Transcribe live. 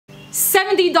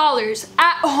$70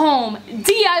 at home,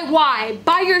 DIY,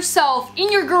 by yourself,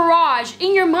 in your garage,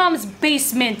 in your mom's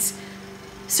basement,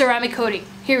 ceramic coating.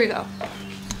 Here we go.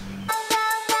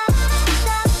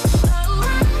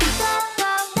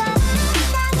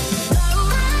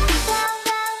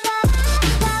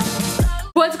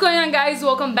 What's going on, guys?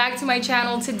 Welcome back to my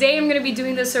channel. Today I'm going to be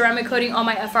doing the ceramic coating on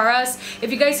my FRS. If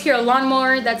you guys hear a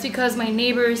lawnmower, that's because my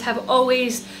neighbors have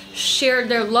always shared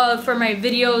their love for my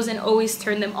videos and always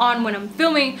turn them on when I'm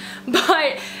filming.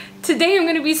 But today I'm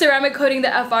going to be ceramic coating the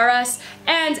FRS,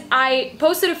 and I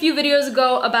posted a few videos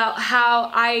ago about how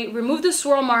I removed the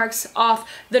swirl marks off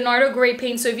the Nardo gray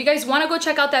paint. So if you guys want to go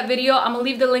check out that video, I'm going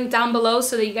to leave the link down below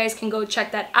so that you guys can go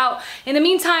check that out. In the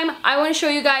meantime, I want to show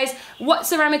you guys what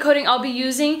ceramic coating I'll be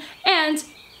using and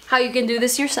how you can do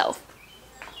this yourself.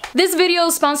 This video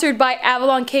is sponsored by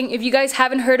Avalon King. If you guys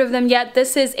haven't heard of them yet,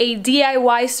 this is a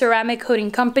DIY ceramic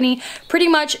coating company. Pretty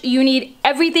much you need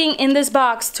everything in this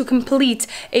box to complete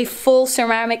a full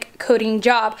ceramic coating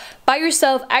job by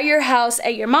yourself, at your house,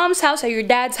 at your mom's house, at your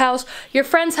dad's house, your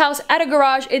friend's house, at a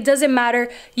garage. It doesn't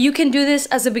matter. You can do this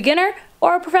as a beginner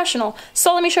or a professional.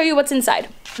 So let me show you what's inside.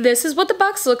 This is what the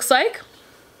box looks like.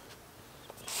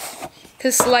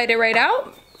 Just slide it right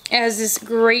out. It has this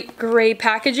great gray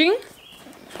packaging.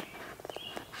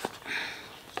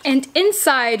 And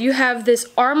inside you have this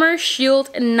Armor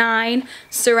Shield 9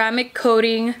 ceramic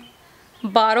coating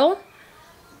bottle.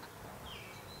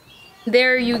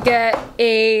 There you get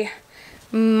a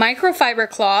microfiber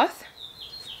cloth.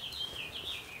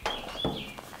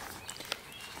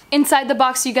 Inside the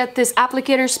box you get this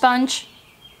applicator sponge,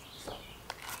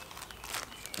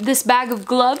 this bag of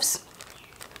gloves,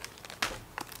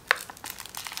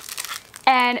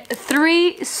 and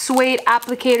 3 suede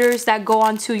applicators that go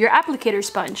onto your applicator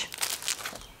sponge,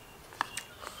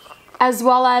 as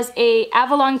well as a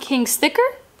Avalon King sticker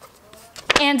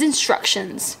and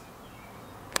instructions.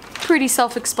 Pretty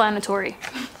self-explanatory.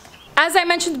 As I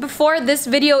mentioned before, this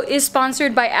video is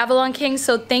sponsored by Avalon King,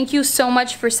 so thank you so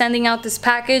much for sending out this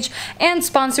package and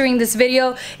sponsoring this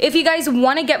video. If you guys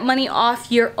want to get money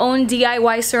off your own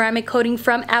DIY ceramic coating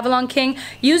from Avalon King,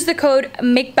 use the code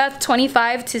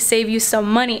Bookmickbeth25 to save you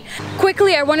some money.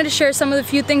 Quickly, I wanted to share some of the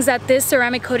few things that this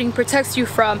ceramic coating protects you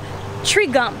from. Tree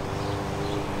gum,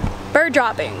 bird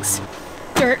droppings,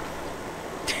 dirt,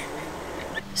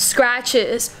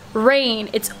 scratches, rain.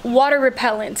 It's water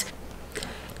repellent.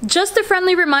 Just a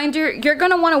friendly reminder, you're going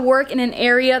to want to work in an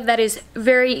area that is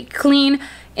very clean.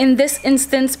 In this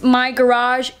instance, my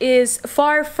garage is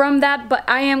far from that, but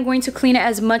I am going to clean it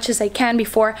as much as I can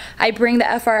before I bring the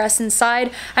FRS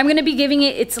inside. I'm going to be giving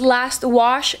it its last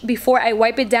wash before I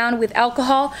wipe it down with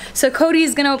alcohol. So Cody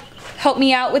is going to help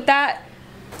me out with that.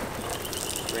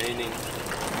 Raining.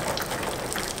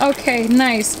 Okay,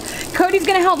 nice. Cody's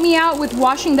going to help me out with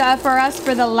washing the FRS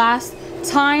for the last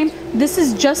time. This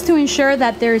is just to ensure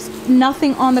that there's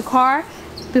nothing on the car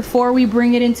before we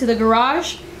bring it into the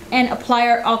garage and apply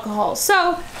our alcohol.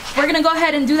 So we're gonna go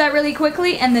ahead and do that really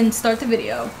quickly and then start the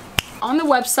video. On the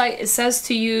website it says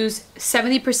to use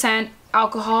 70%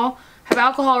 alcohol. I have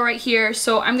alcohol right here,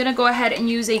 so I'm gonna go ahead and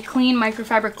use a clean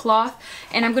microfiber cloth,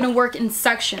 and I'm gonna work in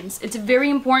sections. It's very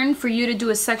important for you to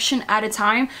do a section at a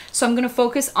time, so I'm gonna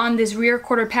focus on this rear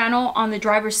quarter panel on the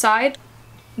driver's side.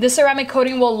 This ceramic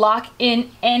coating will lock in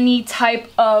any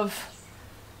type of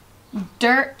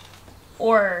dirt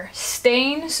or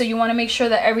stain, so you want to make sure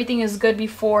that everything is good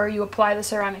before you apply the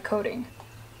ceramic coating.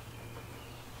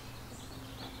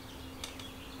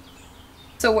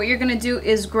 So what you're going to do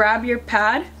is grab your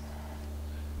pad,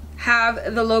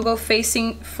 have the logo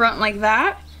facing front like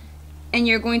that, and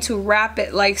you're going to wrap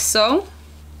it like so.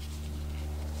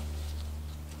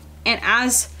 And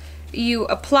as you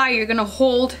apply, you're going to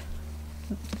hold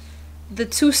the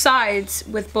 2 sides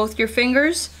with both your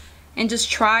fingers and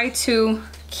just try to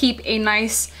keep a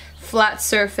nice flat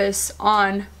surface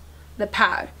on the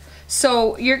pad.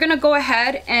 So you're gonna go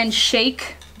ahead and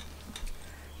shake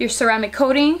your ceramic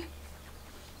coating.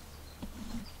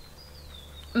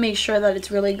 Make sure that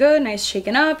it's really good, nice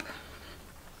shaken up.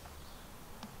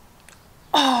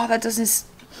 Oh, that doesn't,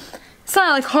 it's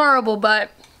not like horrible, but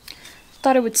I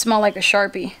thought it would smell like a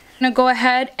Sharpie. I'm gonna go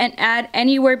ahead and add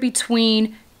anywhere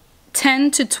between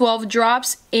 10 to 12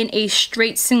 drops in a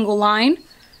straight single line.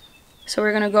 So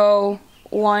we're gonna go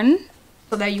 1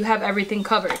 so that you have everything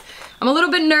covered. I'm a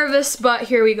little bit nervous, but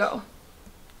here we go.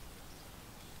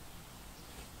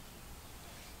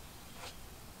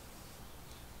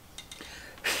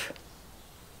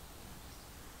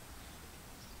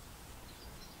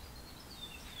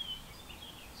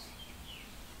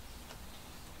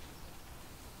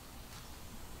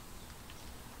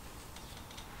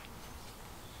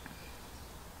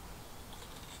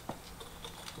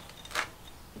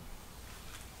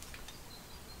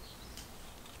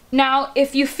 Now,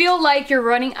 if you feel like you're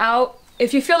running out,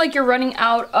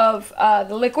 of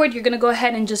the liquid, you're gonna go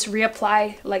ahead and just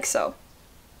reapply like so.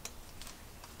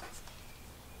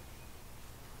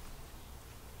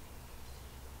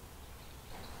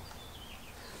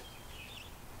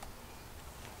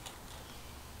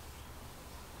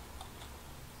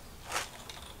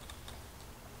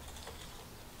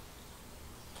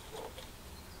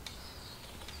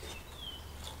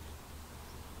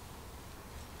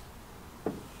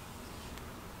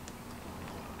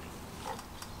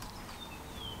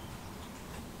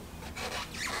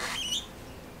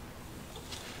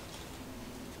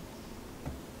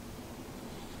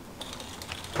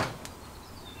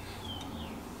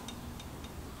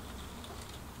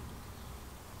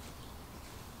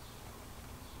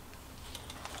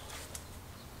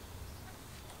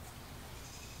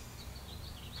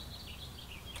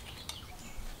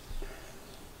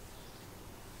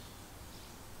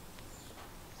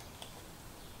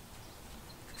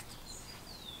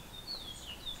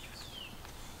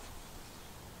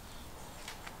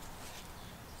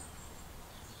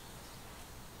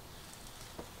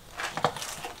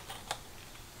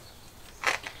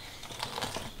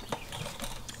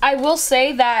 I will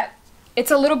say that it's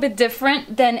a little bit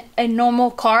different than a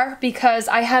normal car because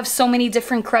I have so many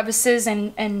different crevices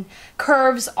and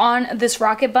curves on this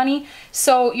Rocket Bunny.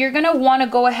 So you're gonna wanna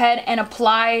go ahead and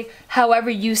apply however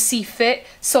you see fit.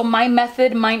 So my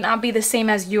method might not be the same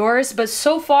as yours, but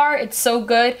so far it's so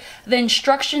good. The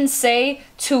instructions say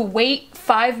to wait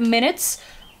 5 minutes,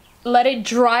 let it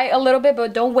dry a little bit,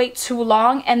 but don't wait too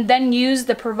long, and then use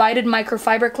the provided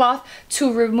microfiber cloth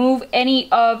to remove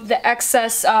any of the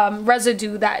excess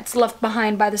residue that's left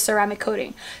behind by the ceramic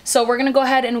coating. So we're gonna go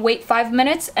ahead and wait 5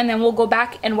 minutes, and then we'll go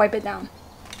back and wipe it down.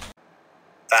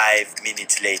 5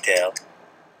 minutes later.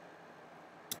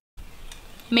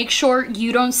 Make sure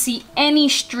you don't see any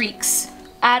streaks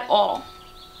at all.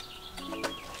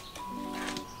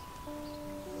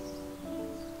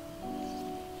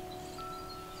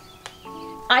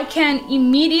 I can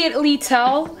immediately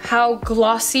tell how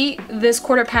glossy this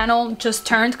quarter panel just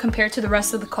turned compared to the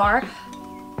rest of the car.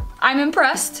 I'm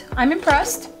impressed,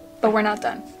 but we're not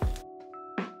done.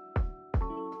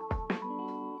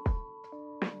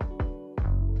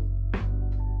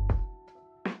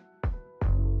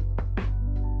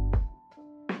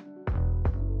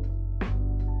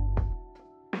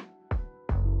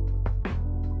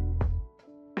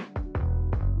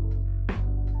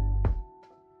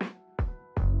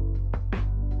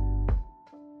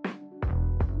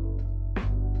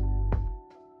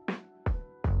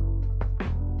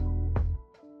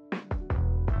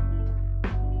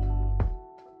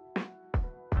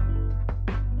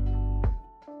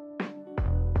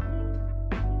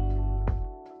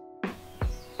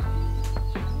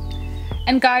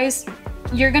 And guys,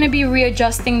 you're gonna be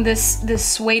readjusting this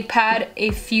suede pad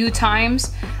a few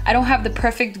times. I don't have the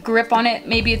perfect grip on it.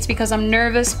 Maybe it's because I'm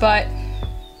nervous, but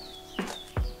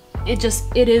it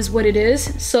is what it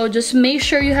is. So just make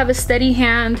sure you have a steady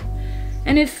hand.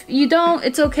 And if you don't,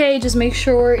 it's okay. Just make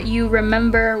sure you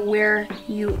remember where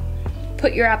you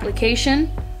put your application,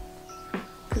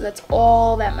 because that's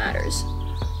all that matters.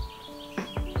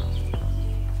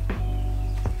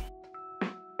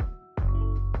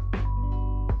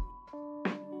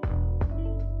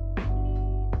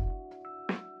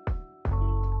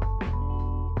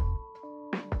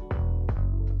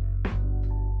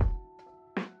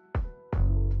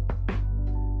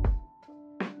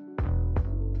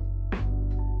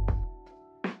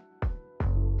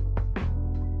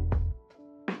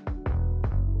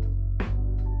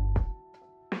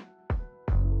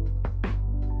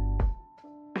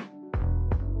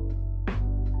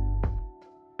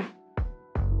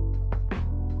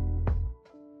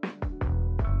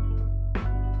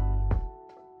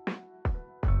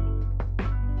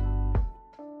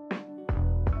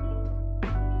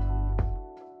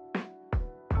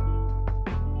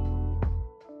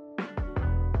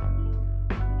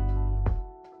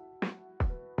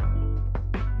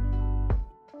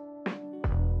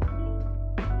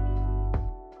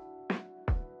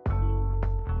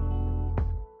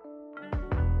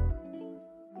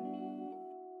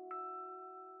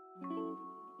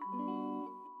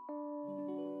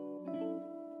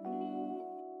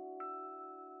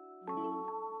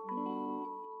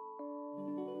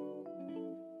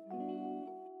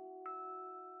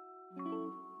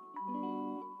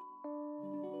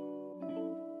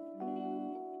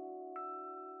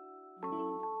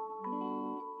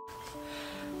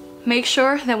 Make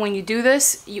sure that when you do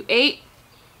this, you ate,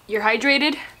 you're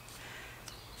hydrated,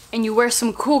 and you wear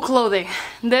some cool clothing.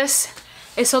 This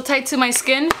is so tight to my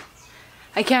skin,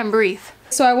 I can't breathe.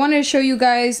 So I wanted to show you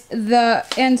guys the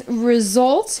end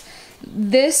result.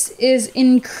 This is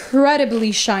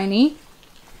incredibly shiny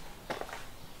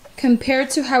compared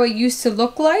to how it used to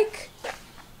look like.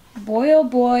 Boy oh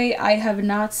boy, I have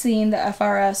not seen the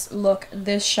FRS look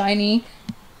this shiny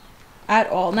at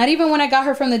all. Not even when I got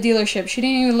her from the dealership. She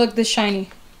didn't even look this shiny.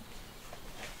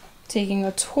 Taking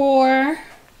a tour.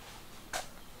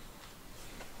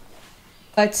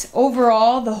 But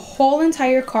overall, the whole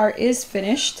entire car is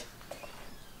finished.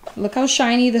 Look how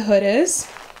shiny the hood is.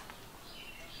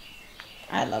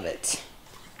 I love it.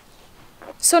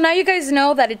 So now you guys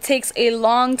know that it takes a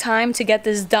long time to get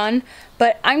this done,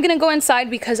 but I'm gonna go inside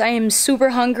because I am super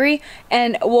hungry,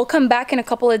 and we'll come back in a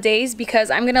couple of days because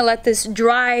I'm gonna let this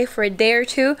dry for a day or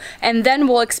two, and then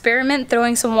we'll experiment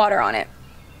throwing some water on it.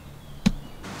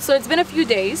 So it's been a few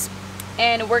days,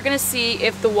 and we're gonna see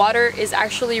if the water is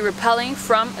actually repelling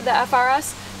from the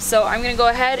FRS. So I'm gonna go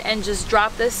ahead and just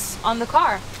drop this on the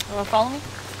car. You wanna follow me?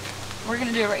 We're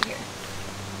gonna do it right here.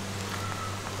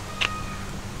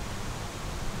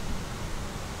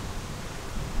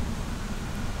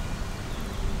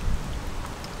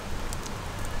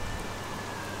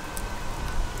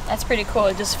 That's pretty cool,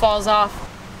 it just falls off.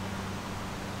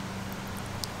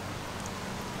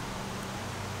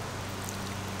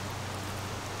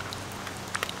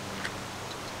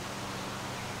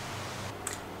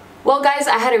 Well guys,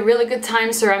 I had a really good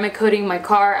time ceramic coating my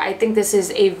car. I think this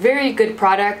is a very good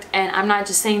product, and I'm not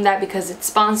just saying that because it's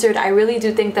sponsored. I really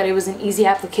do think that it was an easy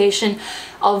application.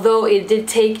 Although it did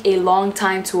take a long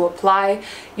time to apply,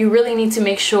 you really need to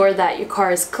make sure that your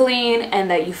car is clean and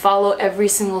that you follow every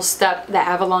single step that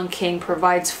Avalon King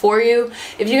provides for you.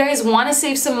 If you guys want to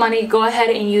save some money, go ahead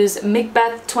and use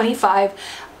Bookmickbeth 25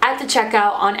 at the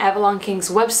checkout on Avalon King's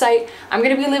website. I'm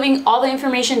going to be leaving all the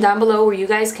information down below where you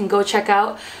guys can go check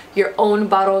out your own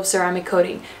bottle of ceramic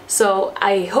coating. So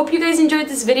I hope you guys enjoyed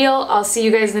this video. I'll see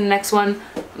you guys in the next one.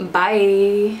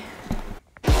 Bye!